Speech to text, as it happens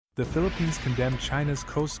The Philippines condemned China's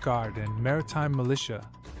Coast Guard and maritime militia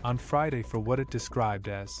on Friday for what it described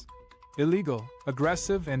as illegal,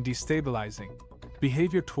 aggressive, and destabilizing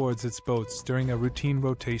behavior towards its boats during a routine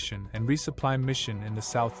rotation and resupply mission in the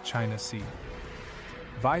South China Sea.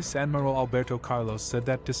 Vice Admiral Alberto Carlos said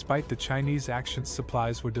that despite the Chinese actions,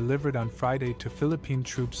 supplies were delivered on Friday to Philippine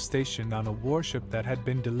troops stationed on a warship that had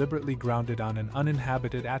been deliberately grounded on an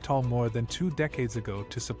uninhabited atoll more than 2 decades ago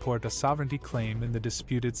to support a sovereignty claim in the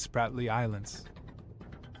disputed Spratly Islands.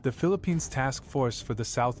 The Philippines Task Force for the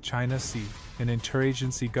South China Sea, an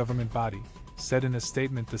interagency government body, said in a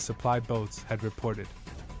statement the supply boats had reported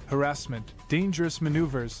harassment, dangerous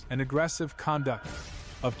maneuvers, and aggressive conduct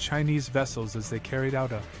of Chinese vessels as they carried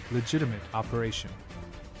out a legitimate operation.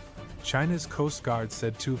 China's Coast Guard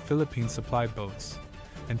said 2 Philippine supply boats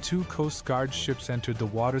and 2 Coast Guard ships entered the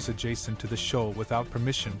waters adjacent to the shoal without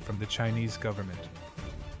permission from the Chinese government.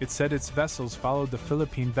 It said its vessels followed the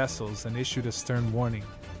Philippine vessels and issued a stern warning,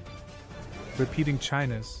 repeating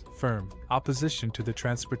China's firm opposition to the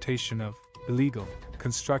transportation of illegal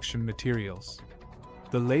construction materials.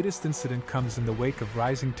 The latest incident comes in the wake of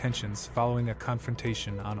rising tensions following a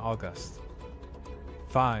confrontation on August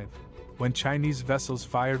 5, when Chinese vessels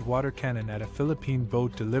fired water cannon at a Philippine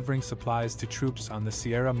boat delivering supplies to troops on the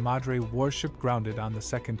Sierra Madre warship grounded on the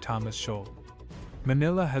Second Thomas Shoal.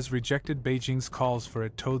 Manila has rejected Beijing's calls for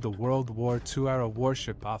it tow the World War II-era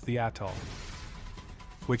warship off the atoll,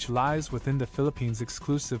 which lies within the Philippines'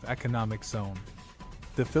 exclusive economic zone.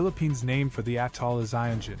 The Philippines' name for the atoll is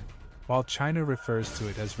Ionjin, while China refers to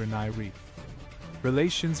it as Renai Reef.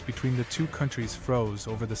 Relations between the two countries froze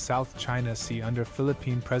over the South China Sea under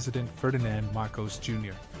Philippine President Ferdinand Marcos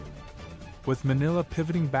Jr., with Manila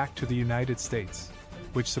pivoting back to the United States,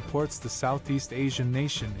 which supports the Southeast Asian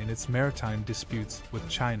nation in its maritime disputes with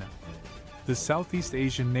China. The Southeast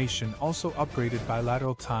Asian nation also upgraded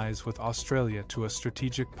bilateral ties with Australia to a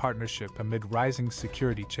strategic partnership amid rising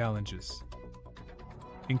security challenges,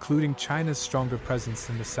 including China's stronger presence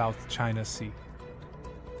in the South China Sea.